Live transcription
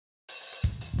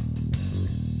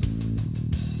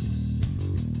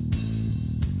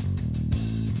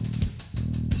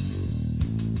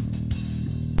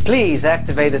Please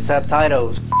activate the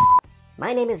subtitles.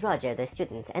 My name is Roger, the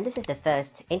student, and this is the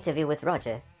first interview with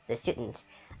Roger, the student.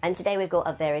 And today we've got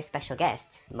a very special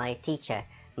guest, my teacher,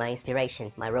 my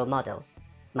inspiration, my role model,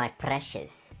 my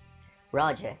precious,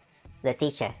 Roger, the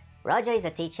teacher. Roger is a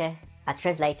teacher, a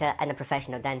translator, and a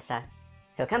professional dancer.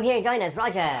 So come here and join us,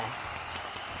 Roger!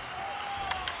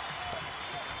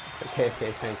 Okay,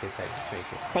 thank you.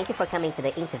 Thank you for coming to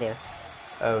the interview.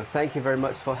 Oh, thank you very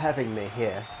much for having me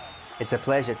here. It's a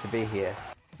pleasure to be here.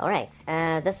 Alright,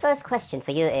 the first question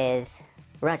for you is,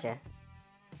 Roger,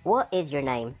 what is your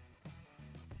name?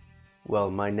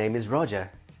 Well, my name is Roger.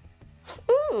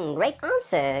 Great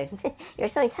answer. You're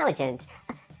so intelligent.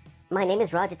 My name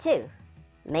is Roger too.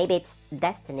 Maybe it's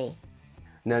destiny.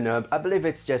 No, I believe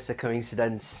it's just a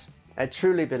coincidence. I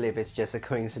truly believe it's just a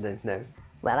coincidence, no.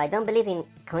 Well, I don't believe in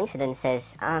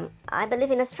coincidences. I believe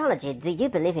in astrology. Do you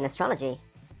believe in astrology?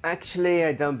 Actually,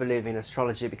 I don't believe in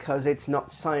astrology because it's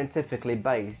not scientifically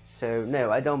based, so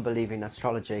no, I don't believe in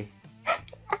astrology.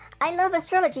 I love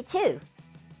astrology too.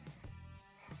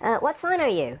 What sign are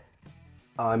you?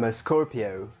 I'm a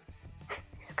Scorpio.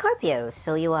 Scorpio,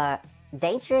 so you are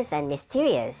dangerous and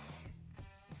mysterious.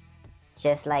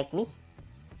 Just like me.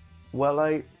 Well,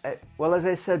 as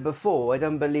I said before, I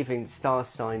don't believe in star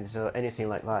signs or anything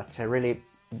like that. I really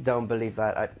don't believe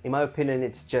that. In my opinion,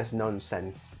 it's just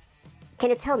nonsense. Can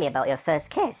you tell me about your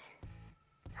first kiss?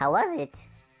 How was it?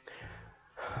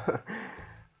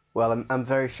 Well, I'm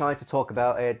very shy to talk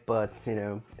about it, but, you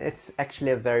know, it's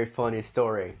actually a very funny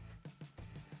story.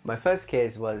 My first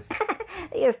kiss was...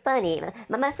 You're funny.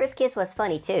 My first kiss was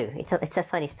funny too. It's a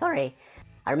funny story.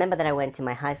 I remember that I went to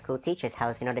my high school teacher's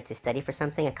house in order to study for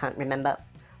something. I can't remember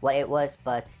what it was,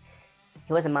 but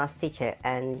he was a math teacher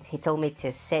and he told me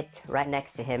to sit right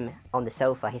next to him on the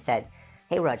sofa. He said,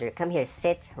 "Hey Roger, come here,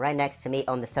 sit right next to me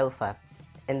on the sofa."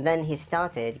 And then he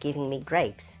started giving me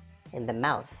grapes in the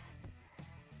mouth.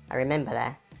 I remember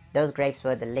that. Those grapes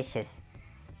were delicious.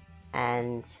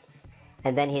 And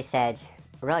then he said,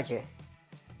 "Roger,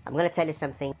 I'm gonna tell you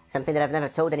something that I've never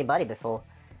told anybody before."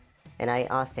 And I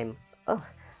asked him, "Oh,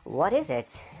 what is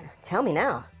it? Tell me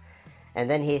now." And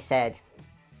then he said,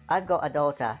 "I've got a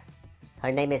daughter.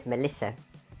 Her name is Melissa."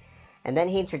 And then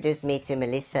he introduced me to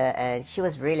Melissa and she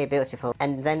was really beautiful.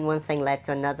 And then one thing led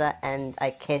to another and I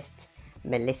kissed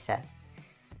Melissa.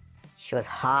 She was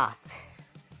hot.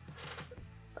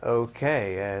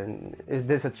 Okay, and is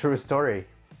this a true story?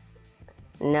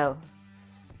 No,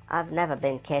 I've never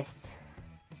been kissed.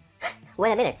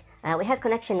 Wait a minute, we have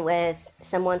connection with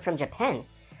someone from Japan.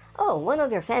 Oh, one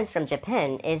of your fans from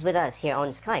Japan is with us here on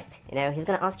Skype. You know, he's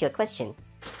gonna ask you a question.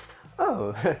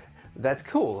 Oh, that's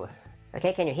cool.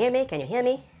 Okay, can you hear me? Can you hear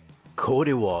me? こ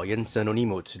れはヤンさんの荷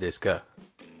物ですか?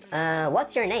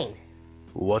 What's your name?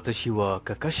 私は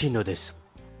カカシノです.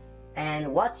 And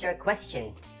what's your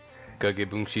question? 影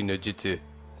分身の術、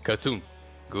カトゥン、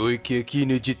攻撃撃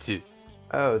の術.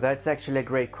 Oh, that's actually a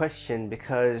great question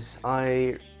because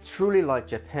I truly like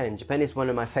Japan. Japan is one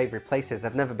of my favorite places.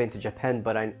 I've never been to Japan,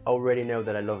 but I already know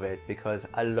that I love it because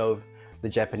I love the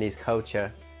Japanese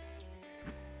culture.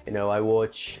 You know, I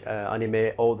watch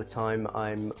anime all the time,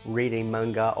 I'm reading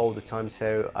manga all the time,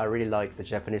 so I really like the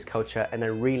Japanese culture and I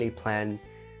really plan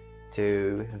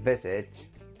to visit.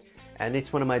 And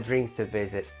it's one of my dreams to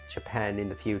visit Japan in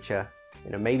the future.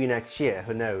 You know, maybe next year,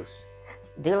 who knows?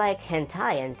 Do you like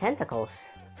hentai and tentacles?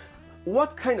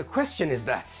 What kind of question is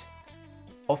that?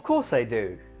 Of course I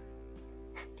do.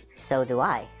 So do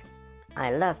I.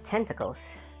 I love tentacles.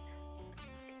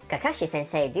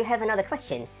 Kakashi-sensei, do you have another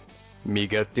question?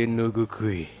 苦手の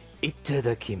極意いた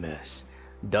だきます。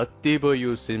だってば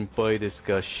よ先輩です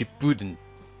か、シップデン。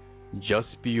ジャ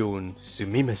スピオンす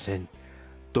みません。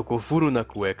どこフルな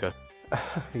声か。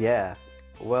Yeah,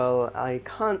 well, I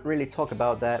can't really talk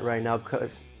about that right now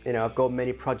because, you know, I've got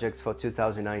many projects for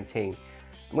 2019.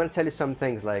 I'm going to tell you some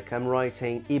things like I'm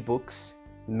writing ebooks,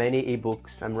 many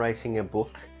ebooks. I'm writing a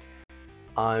book.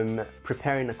 I'm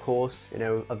preparing a course, you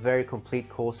know, a very complete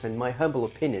course. In my humble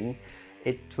opinion,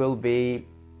 it will be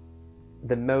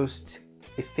the most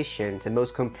efficient and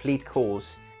most complete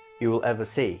course you will ever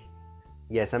see.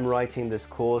 Yes, I'm writing this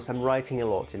course. I'm writing a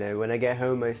lot, you know. When I get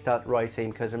home, I start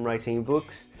writing because I'm writing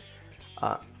books.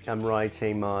 I'm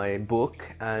writing my book,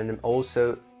 and I'm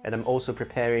also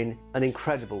preparing an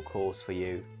incredible course for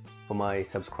you, for my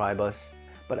subscribers.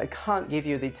 But I can't give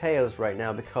you details right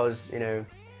now because, you know,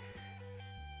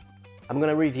 I'm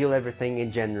gonna reveal everything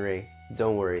in January.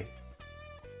 Don't worry.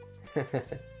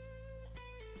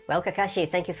 Well, Kakashi,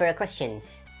 thank you for your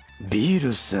questions. ビー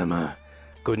ル様、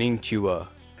こんにち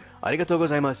は。ありがとうご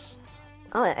ざいます。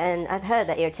 Oh, and I've heard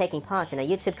that you're taking part in a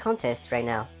YouTube contest right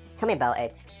now. Tell me about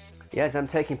it. Yes, I'm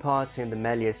taking part in the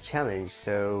Melius challenge,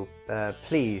 so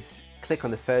please click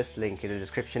on the first link in the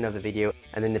description of the video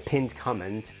and in the pinned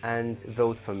comment and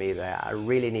vote for me there. I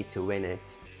really need to win it.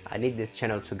 I need this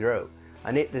channel to grow.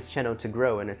 I need this channel to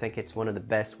grow, and I think it's one of the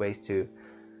best ways to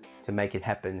make it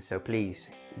happen. So please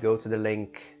go to the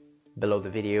link below the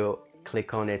video,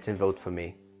 click on it and vote for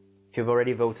me. If you've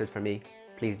already voted for me,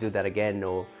 please do that again,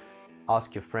 or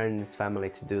ask your friends, family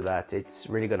to do that. It's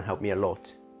really going to help me a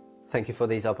lot. Thank you for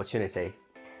this opportunity.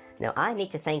 Now, I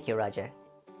need to thank you, Roger.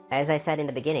 As I said in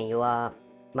the beginning, you are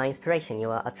my inspiration.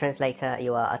 You are a translator,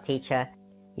 you are a teacher.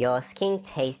 Your skin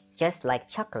tastes just like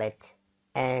chocolate,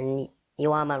 and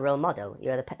you are my role model.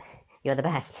 You're the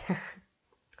best.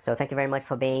 So thank you very much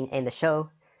for being in the show.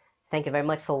 Thank you very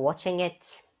much for watching it,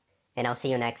 and I'll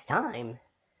see you next time.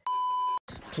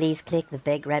 Please click the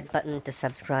big red button to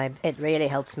subscribe. It really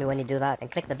helps me when you do that.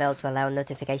 And click the bell to allow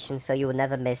notifications so you will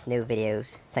never miss new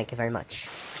videos. Thank you very much.